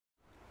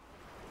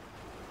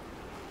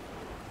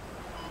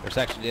There's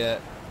actually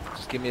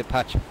just give me a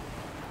patch.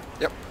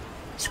 Yep.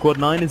 Squad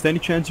 9, is there any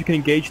chance you can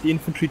engage the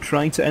infantry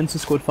trying to enter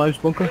Squad 5's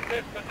bunker?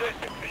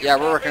 Yeah,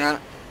 we're working on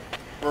it.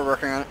 We're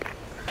working on it.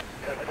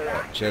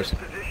 Cheers.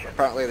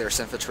 Apparently there's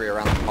infantry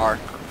around the mark.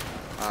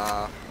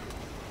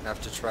 We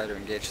have to try to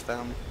engage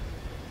them.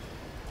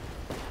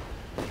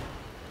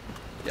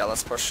 Yeah,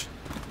 let's push.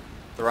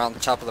 They're around the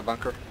top of the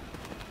bunker.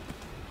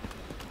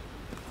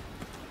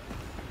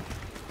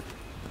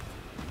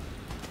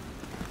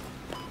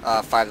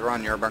 Five, they're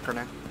on your bunker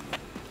now.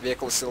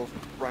 Vehicle is still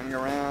running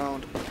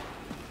around.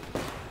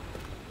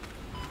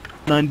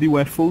 9,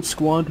 beware, full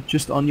squad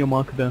just on your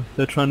marker there.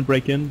 They're trying to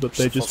break in, but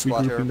they're just Full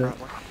squad here,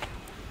 regrouping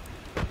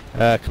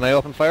there. Can I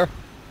open fire?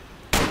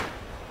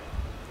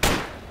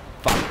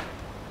 Fuck.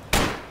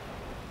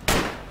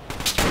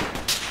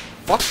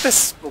 Fuck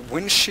this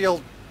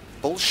windshield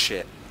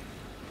bullshit.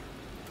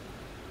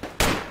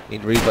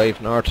 Need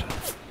revive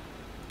north.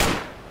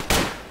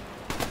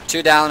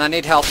 2 down, I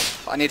need help.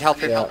 I need help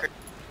here. Yeah.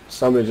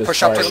 Somebody just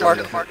Push up to the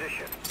fired. mark.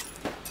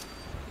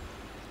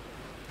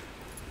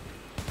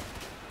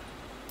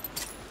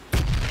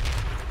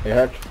 You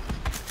hurt?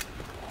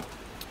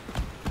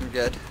 I'm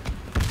good.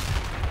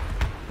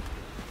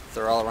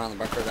 They're all around the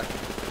bunker there.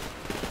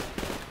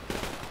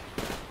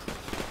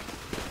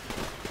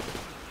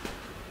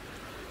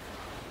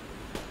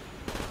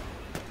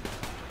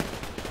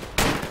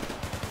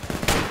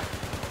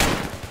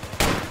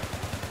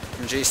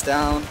 MG's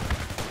down.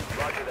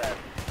 Roger that.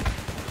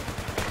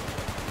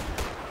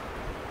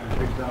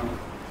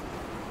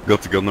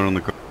 Got the gunner on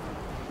the car.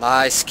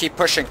 Nice, keep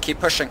pushing,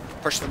 push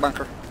the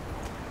bunker.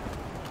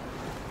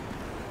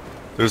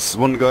 There's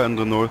one guy on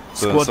the north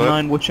Squad side.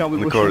 9, watch out, we're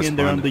and the car pushing is in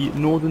there on behind the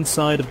northern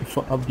side of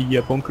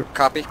the bunker.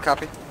 Copy,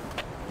 copy.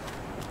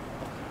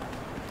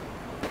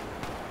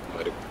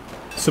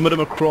 Some of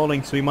them are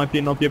crawling, so we might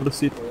not be able to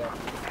see it.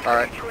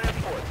 Alright.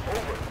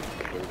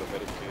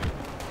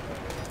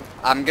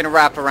 I'm gonna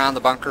wrap around the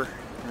bunker.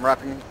 I'm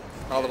wrapping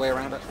all the way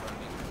around it.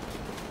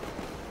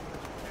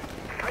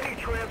 I need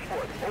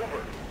transport.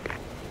 Over.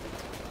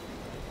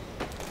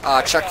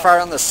 Check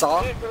fire on the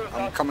saw.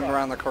 I'm coming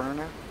around the corner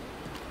now.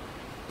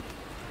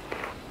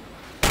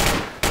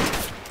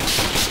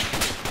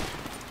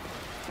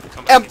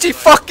 Empty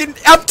fucking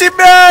empty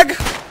mag!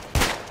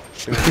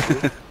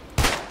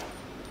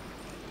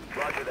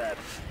 Roger that.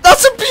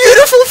 That's a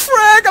beautiful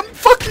frag! I'm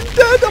fucking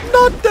dead! I'm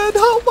not dead!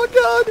 Oh my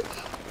god!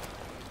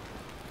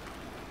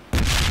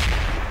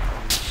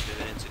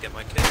 To get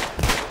my kit.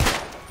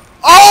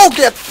 Oh,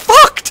 get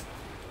fucked!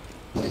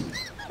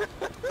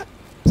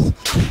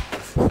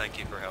 Thank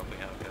you for helping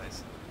out,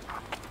 guys.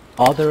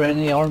 Are there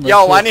any armored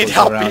Yo, I need vehicles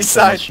help around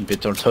beside. that should be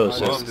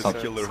tortoises? Well, this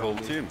kill their whole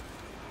team.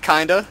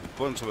 Kinda.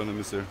 Bunch of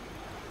enemies here.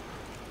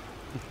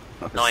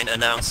 9,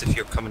 announce if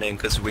you're coming in,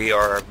 because we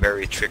are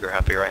very trigger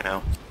happy right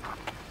now.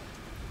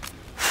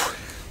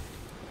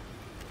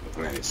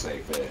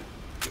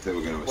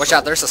 Watch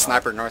out, there's a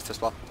sniper north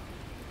as well.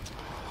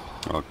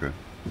 Okay.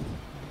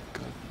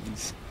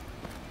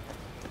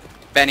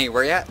 Benny,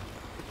 where you at?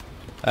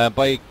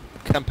 By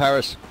Camp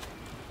Paris.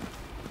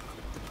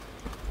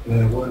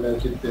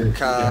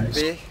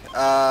 Copy.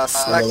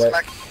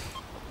 Smack.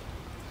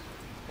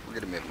 We're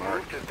gonna move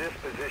mark. Move to this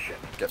position.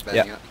 Get Benny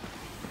Yeah. up.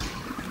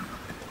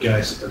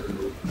 Guys,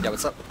 Yeah,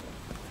 what's up?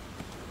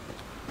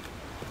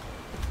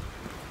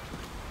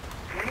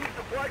 We need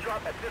supply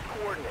drop at this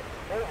coordinate.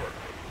 Over.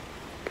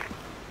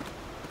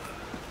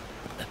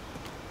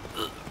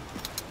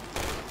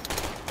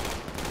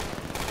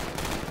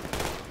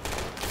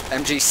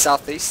 MG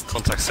southeast.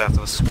 Contact south of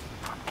us.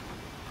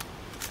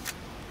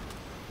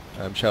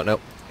 I'm shouting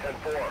out.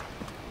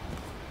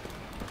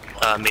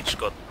 10-4. Mitch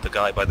got the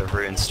guy by the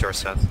ruins to our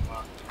south.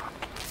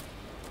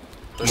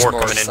 There's More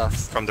coming in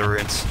south. from the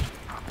ruins.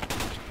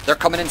 They're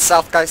coming in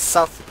south, guys,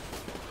 south.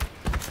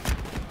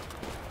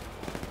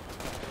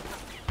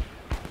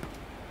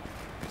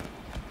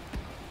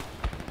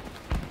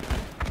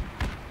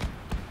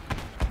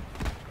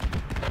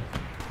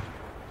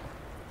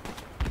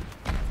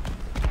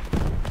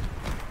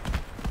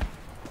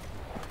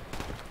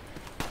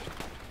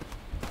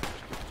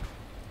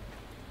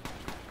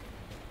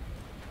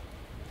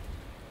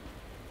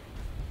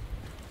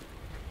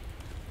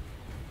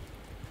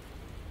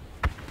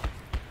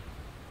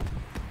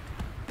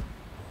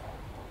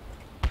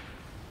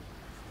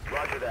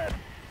 Roger that.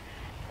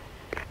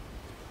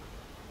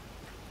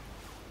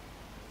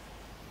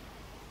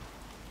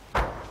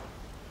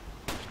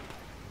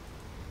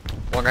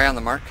 One guy on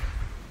the mark.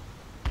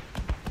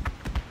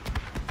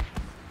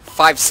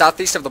 5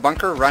 southeast of the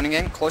bunker, running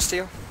in, close to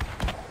you.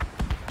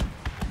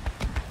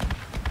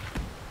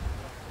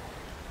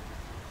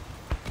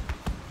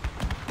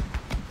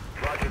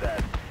 Roger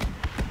that.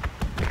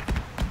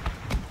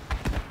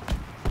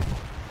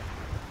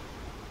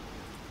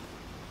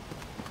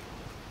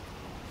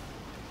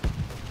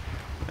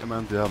 Hey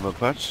man, do you have a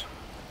patch?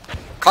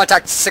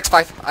 Contact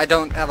 6-5. I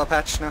don't have a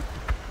patch now.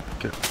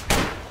 Okay.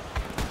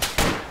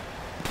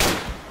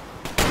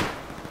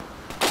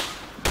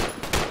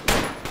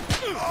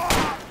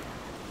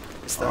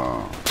 Is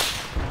that?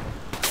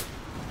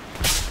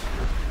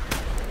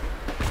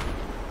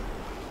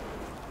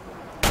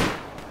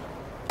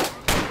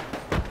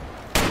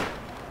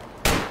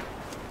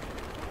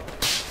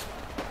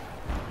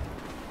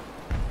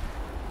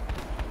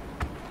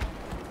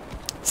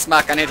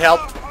 Smack, I need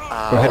help.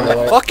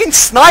 Right. Fucking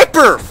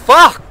sniper!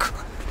 Fuck!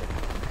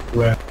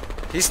 Where?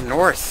 He's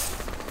north.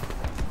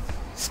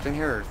 He's been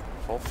here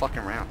the whole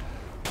fucking round.